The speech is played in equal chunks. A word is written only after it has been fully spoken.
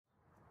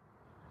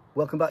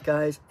Welcome back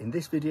guys. In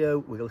this video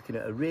we're looking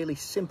at a really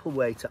simple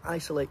way to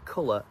isolate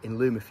colour in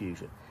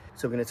LumaFusion.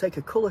 So we're going to take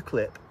a colour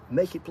clip,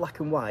 make it black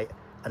and white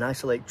and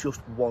isolate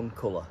just one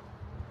colour.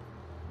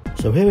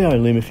 So here we are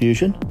in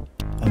LumaFusion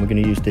and we're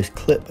going to use this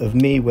clip of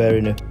me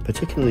wearing a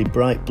particularly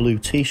bright blue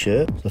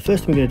t-shirt. So the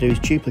first thing we're going to do is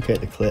duplicate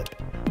the clip.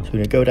 So we're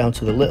going to go down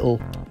to the little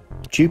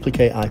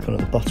duplicate icon at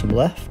the bottom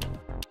left.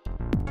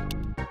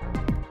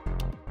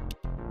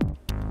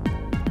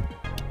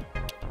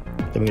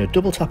 Then we're going to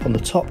double tap on the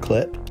top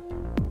clip,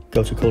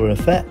 go to Colour and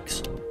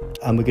Effects,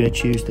 and we're going to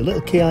choose the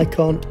little key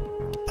icon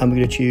and we're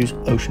going to choose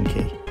Ocean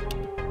Key.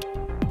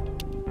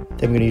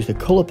 Then we're going to use the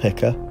colour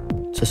picker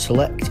to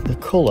select the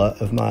colour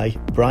of my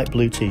bright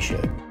blue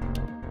t-shirt.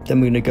 Then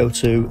we're going to go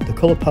to the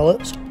colour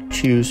palettes,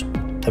 choose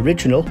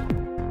Original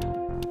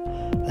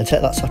and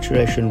take that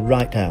saturation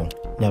right down.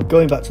 Now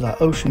going back to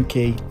that Ocean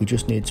Key, we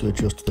just need to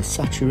adjust the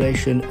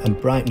saturation and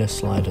brightness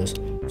sliders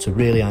to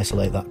really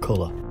isolate that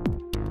colour.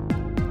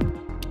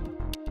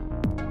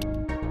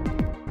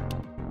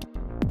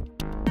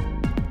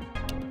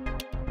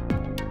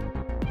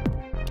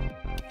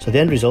 So the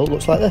end result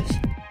looks like this.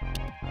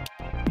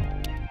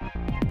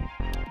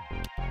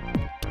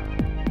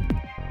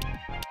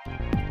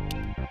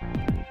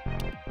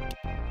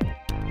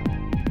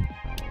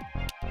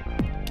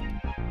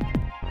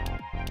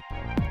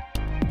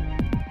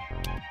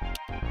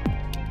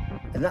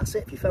 And that's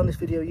it. If you found this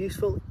video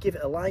useful, give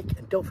it a like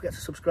and don't forget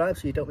to subscribe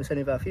so you don't miss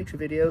any of our future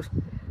videos.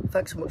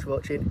 Thanks so much for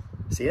watching.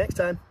 See you next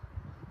time.